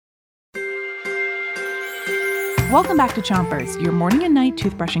Welcome back to Chompers, your morning and night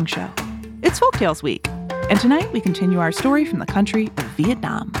toothbrushing show. It's Folktales week, and tonight we continue our story from the country of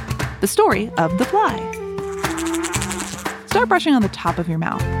Vietnam, the story of the fly. Start brushing on the top of your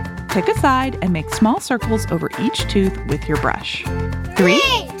mouth. Pick a side and make small circles over each tooth with your brush. 3,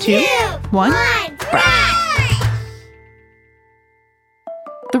 2, 1, brush!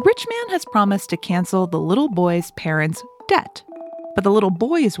 The rich man has promised to cancel the little boy's parents' debt, but the little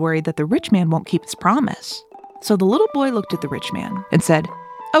boy is worried that the rich man won't keep his promise. So the little boy looked at the rich man and said,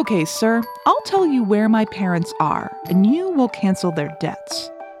 "Okay, sir, I'll tell you where my parents are, and you will cancel their debts.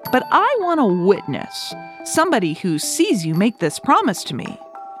 But I want a witness, somebody who sees you make this promise to me.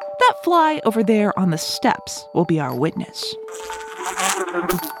 That fly over there on the steps will be our witness."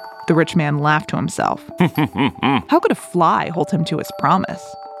 The rich man laughed to himself. How could a fly hold him to his promise?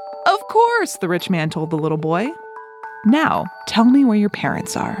 "Of course," the rich man told the little boy. "Now, tell me where your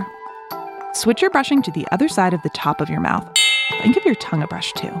parents are." Switch your brushing to the other side of the top of your mouth and give your tongue a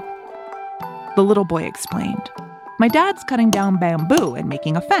brush too. The little boy explained, "My dad's cutting down bamboo and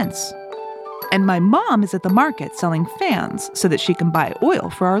making a fence. And my mom is at the market selling fans so that she can buy oil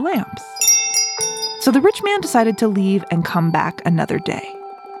for our lamps." So the rich man decided to leave and come back another day.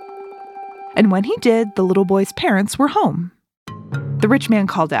 And when he did, the little boy's parents were home. The rich man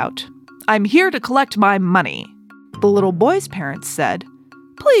called out, "I'm here to collect my money." The little boy's parents said,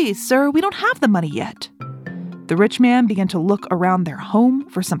 "Please, sir, we don't have the money yet." The rich man began to look around their home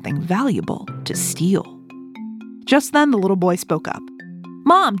for something valuable to steal. Just then, the little boy spoke up.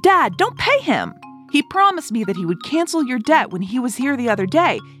 "Mom, Dad, don't pay him. He promised me that he would cancel your debt when he was here the other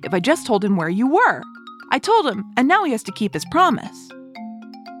day if I just told him where you were. I told him, and now he has to keep his promise."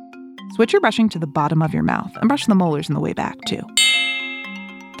 Switch your brushing to the bottom of your mouth and brush the molars on the way back, too.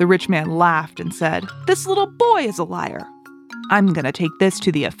 The rich man laughed and said, "This little boy is a liar. I'm going to take this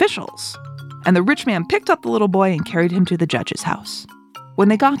to the officials." And the rich man picked up the little boy and carried him to the judge's house. When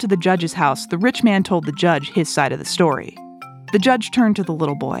they got to the judge's house, the rich man told the judge his side of the story. The judge turned to the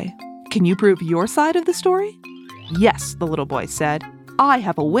little boy. "Can you prove your side of the story?" "Yes," the little boy said. "I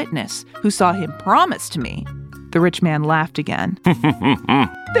have a witness who saw him promise to me." The rich man laughed again.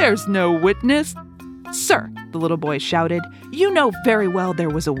 "There's no witness." "Sir," the little boy shouted, "you know very well there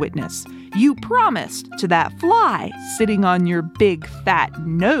was a witness. You promised to that fly sitting on your big fat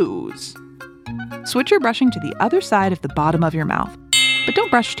nose." Switch your brushing to the other side of the bottom of your mouth, but don't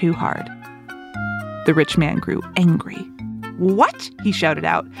brush too hard. The rich man grew angry. "What?" he shouted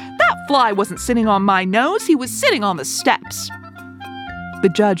out. "That fly wasn't sitting on my nose, he was sitting on the steps."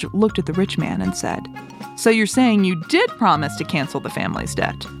 The judge looked at the rich man and said, "So you're saying you did promise to cancel the family's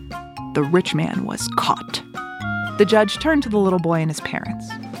debt?" The rich man was caught. The judge turned to the little boy and his parents.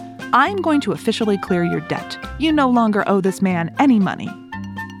 "I'm going to officially clear your debt. You no longer owe this man any money."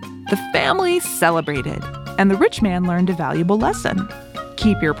 The family celebrated, and the rich man learned a valuable lesson.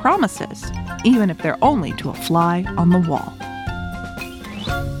 Keep your promises, even if they're only to a fly on the wall.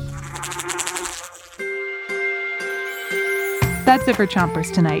 That's it for Chompers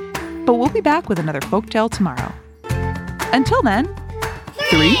tonight, but we'll be back with another folktale tomorrow. Until then,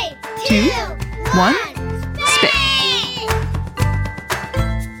 3, 2, 1, spit!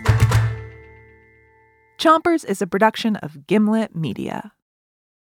 Chompers is a production of Gimlet Media.